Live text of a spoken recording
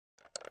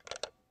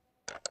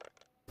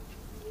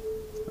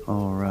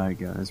Alright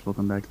guys,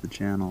 welcome back to the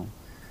channel.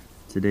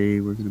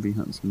 Today we're going to be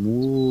hunting some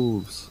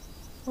wolves.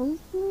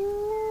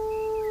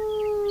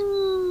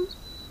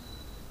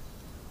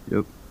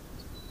 Yep.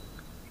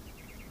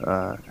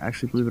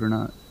 Actually, believe it or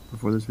not,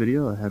 before this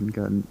video I haven't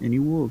gotten any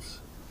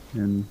wolves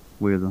in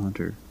Way of the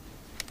Hunter.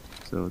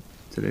 So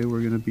today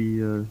we're going to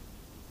be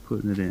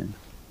putting it in.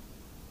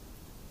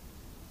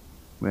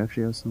 We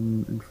actually have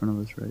some in front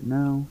of us right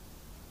now.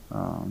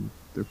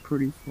 They're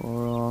pretty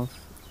far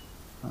off,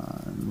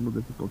 and a little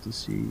difficult to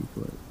see,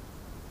 but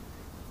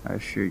I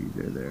assure you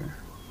they're there.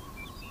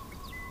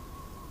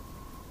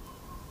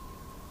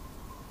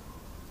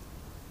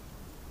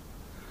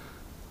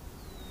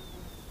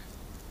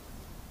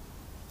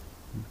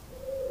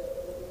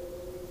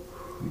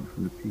 Waiting for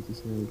him to peek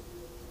his head.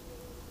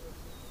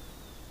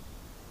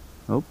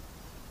 Oh.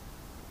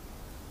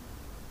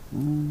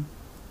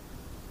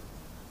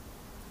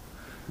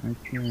 Right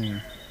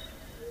there.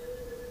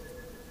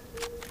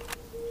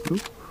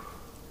 Oop.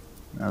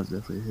 That was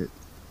definitely a hit.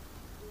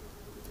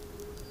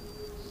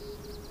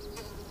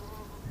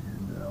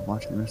 And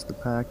watching the rest of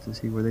the pack to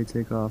see where they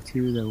take off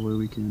too. That way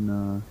we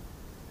can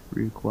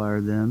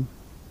reacquire them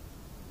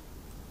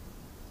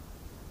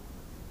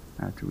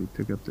after we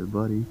pick up their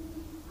buddy.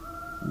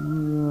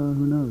 Or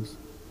who knows?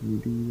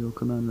 Maybe they'll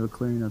come out into a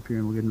clearing up here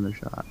and we'll get another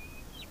shot.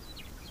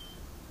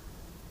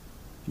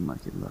 You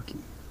might get lucky.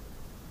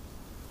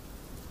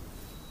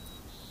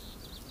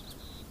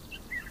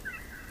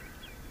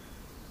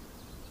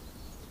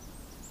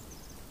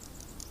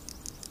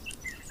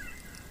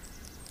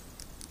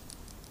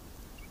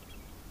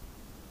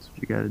 That's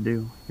what you gotta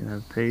do. You gotta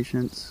have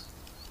patience,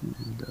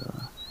 and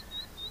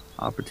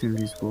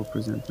opportunities will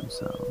present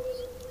themselves.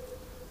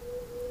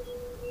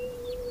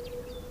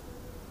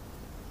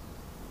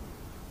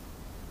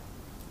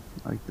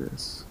 Like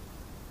this.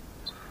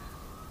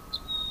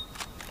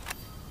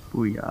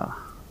 Booyah.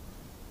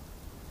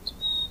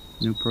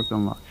 New perk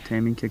unlocked.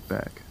 Taming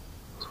kickback.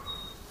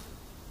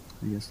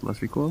 I guess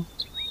less recoil?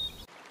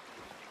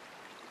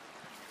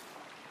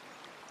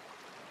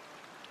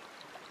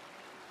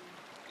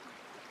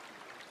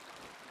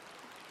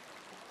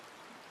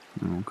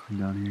 I'll come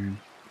down here and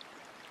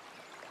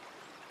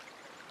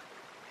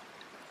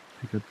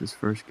pick up this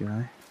first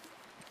guy.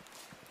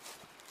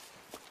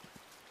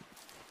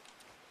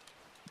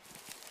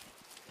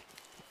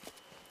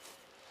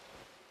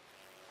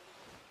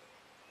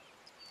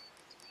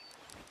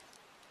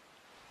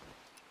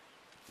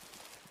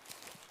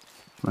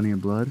 Plenty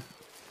of blood.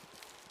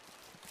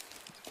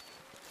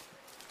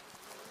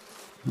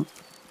 Oh,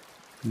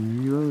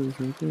 there he goes,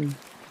 right there.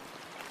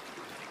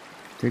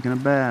 Taking a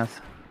bath.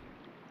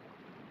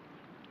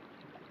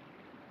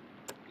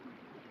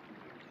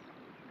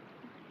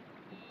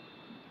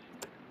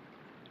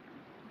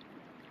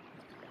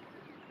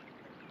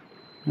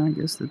 I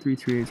guess the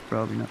 338 is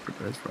probably not the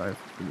best rifle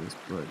for this,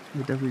 but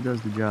it definitely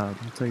does the job,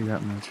 I'll tell you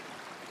that much.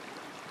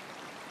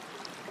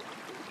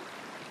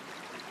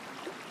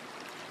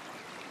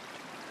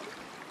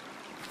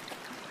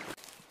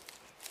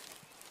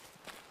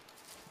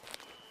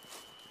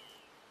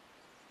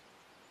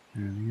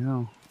 There we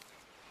go.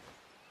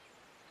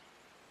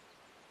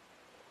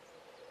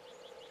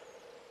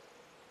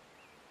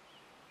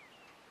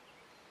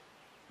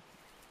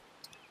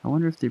 I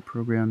wonder if they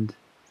programmed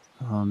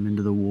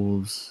into the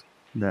wolves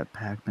that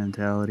pack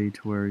mentality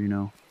to where, you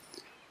know,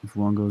 if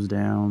one goes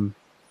down,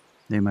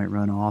 they might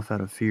run off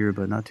out of fear,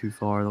 but not too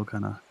far. They'll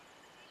kind of,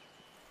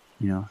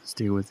 you know,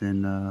 stay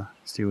within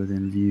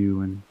view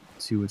and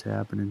see what's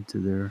happening to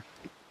their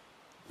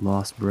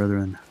lost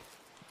brethren.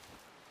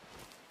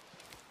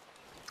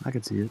 I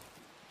could see it.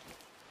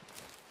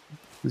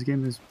 This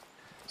game is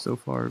so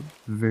far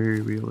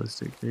very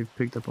realistic. They've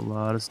picked up a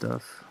lot of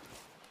stuff.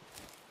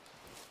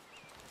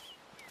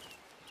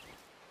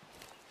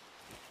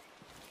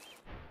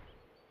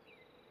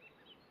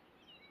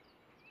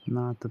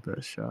 Not the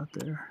best shot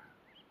there.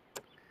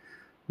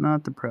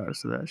 Not the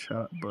proudest of that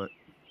shot, but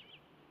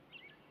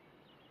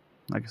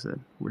like I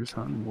said, we're just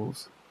hunting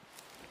wolves.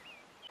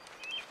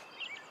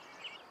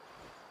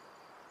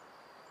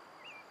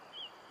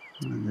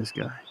 And this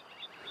guy,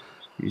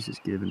 he's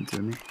just giving it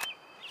to me.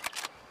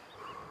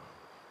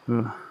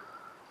 Ugh.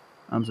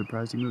 I'm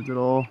surprised he moved at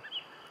all.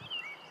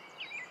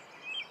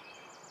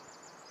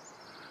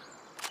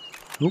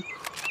 Oh.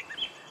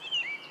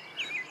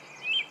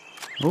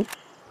 Oh.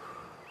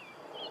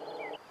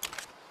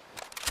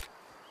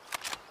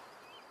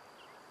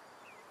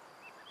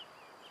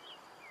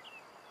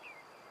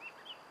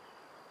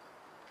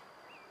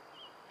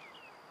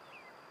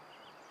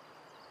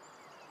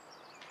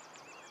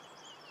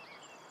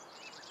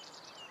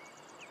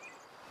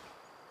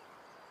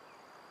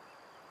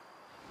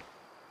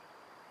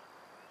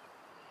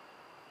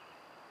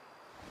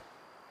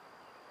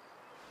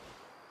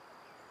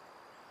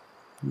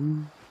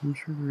 I'm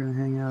sure we're gonna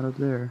hang out up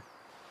there.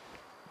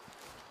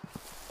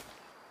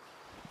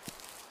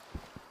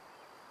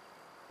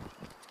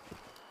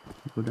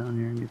 Go down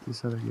here and get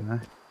this other guy.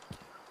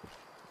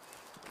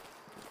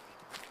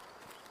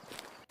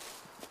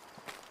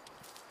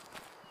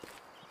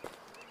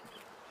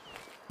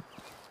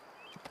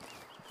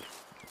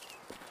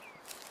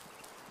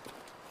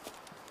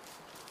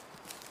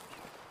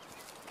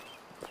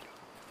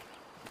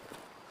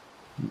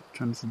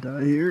 trying to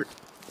die here.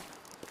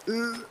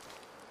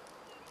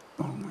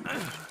 Oh my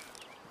gosh.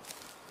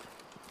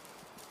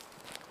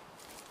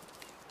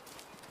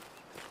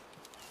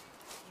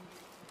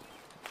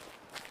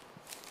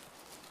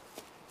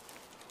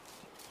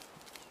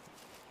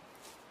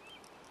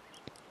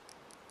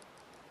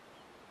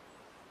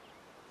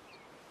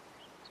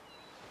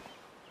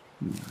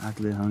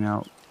 After they hung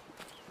out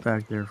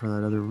back there for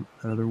that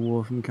other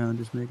wolf, and kind of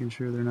just making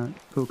sure they're not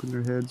poking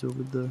their heads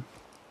over the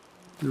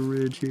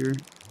ridge here.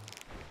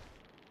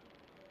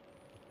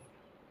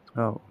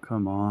 Oh,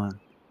 come on.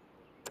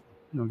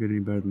 You don't get any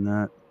better than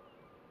that.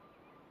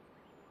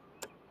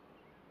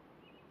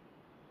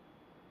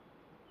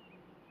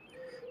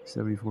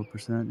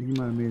 %. He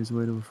might have made his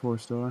way to a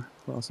 4-star,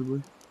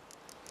 possibly.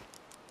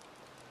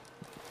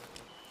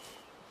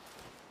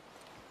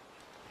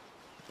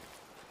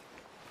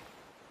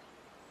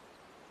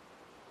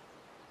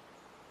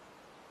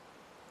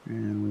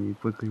 And we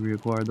quickly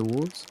reacquired the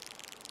wolves.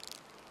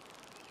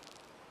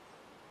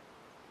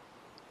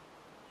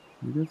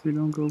 We definitely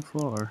don't go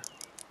far.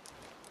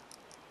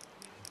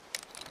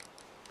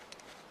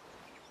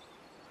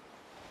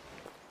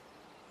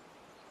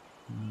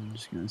 I'm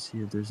just gonna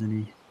see if there's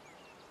any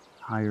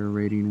higher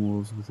rating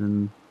wolves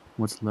within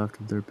what's left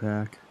of their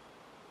pack.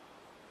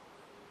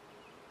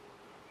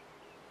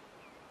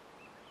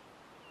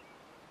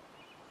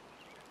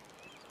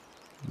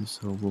 And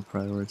so we'll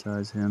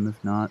prioritize him.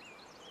 If not,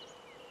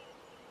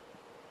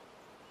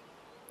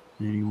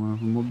 any one of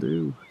them will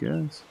do, I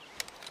guess.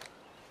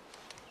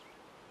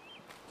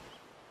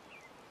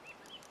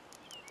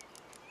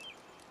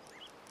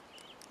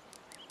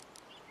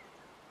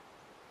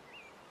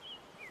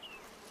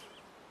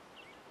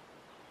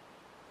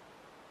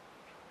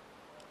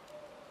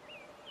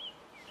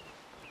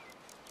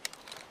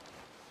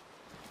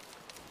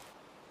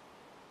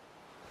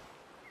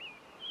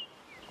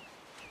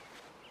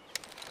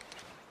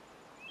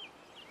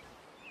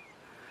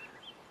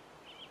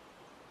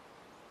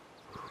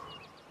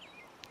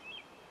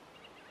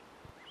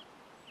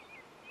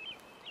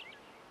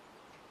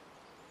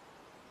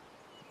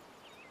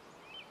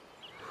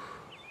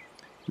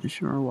 They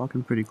sure are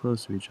walking pretty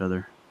close to each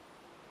other.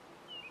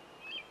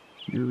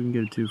 Maybe we can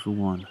get a 2 for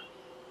 1.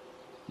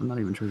 I'm not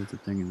even sure that's a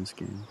thing in this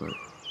game, but...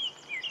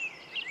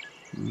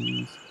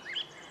 Yes.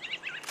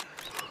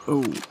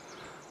 Oh!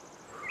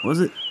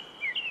 Was it?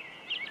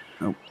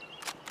 Nope.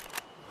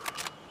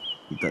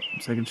 That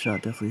second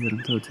shot definitely hit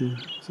him though too,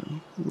 so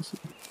we'll see.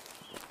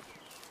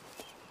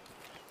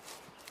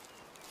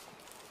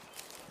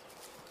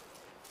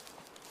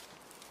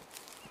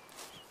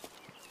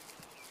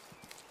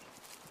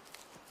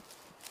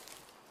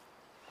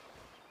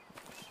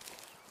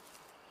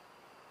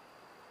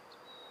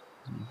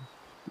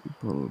 Big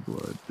puddle of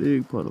blood,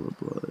 big puddle of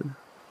blood.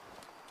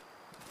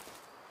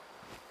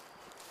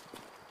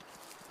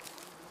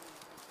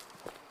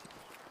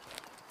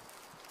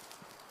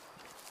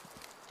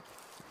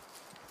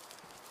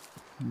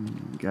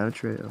 Got a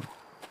trail.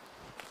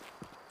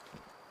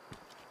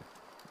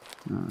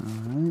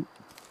 Alright.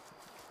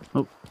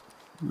 Oh,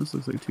 this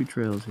looks like 2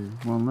 trails here.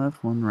 One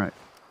left, one right.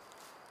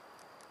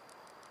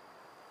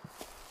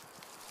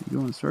 You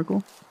go in a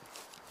circle?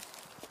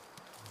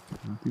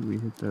 I think we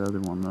hit that other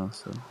one though,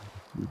 so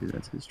maybe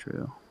that's his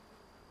trail.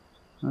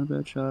 Not a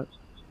bad shot.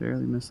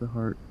 Barely missed the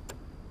heart.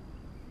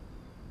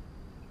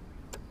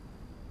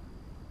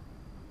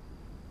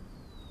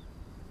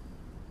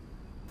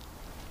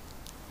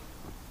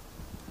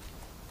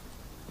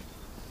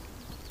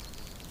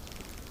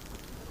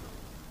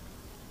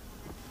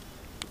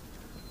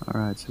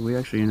 Alright, so we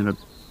actually ended up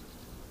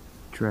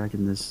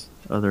tracking this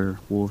other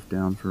wolf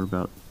down for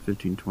about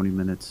 15-20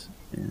 minutes,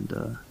 and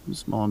a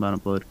small amount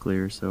of blood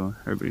clear, so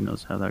everybody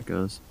knows how that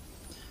goes.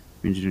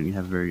 Means you didn't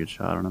have a very good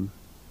shot on him.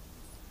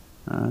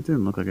 It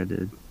didn't look like I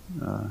did,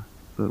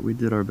 but we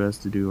did our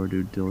best to do our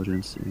due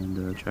diligence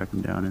and track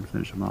him down and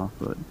finish him off,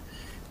 but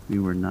we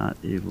were not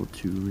able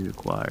to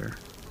reacquire.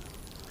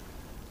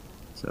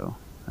 So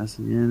that's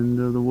the end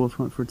of the wolf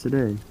hunt for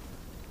today.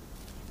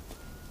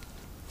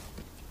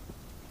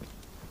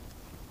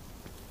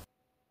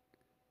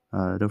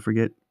 Don't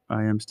forget,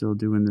 I am still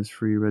doing this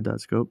free red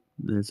dot scope.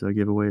 It's a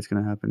giveaway. It's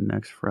going to happen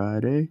next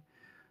Friday.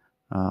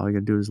 All you got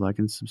to do is like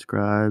and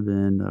subscribe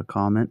and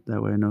comment.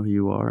 That way I know who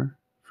you are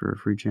for a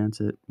free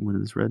chance at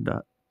winning this red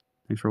dot.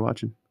 Thanks for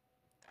watching.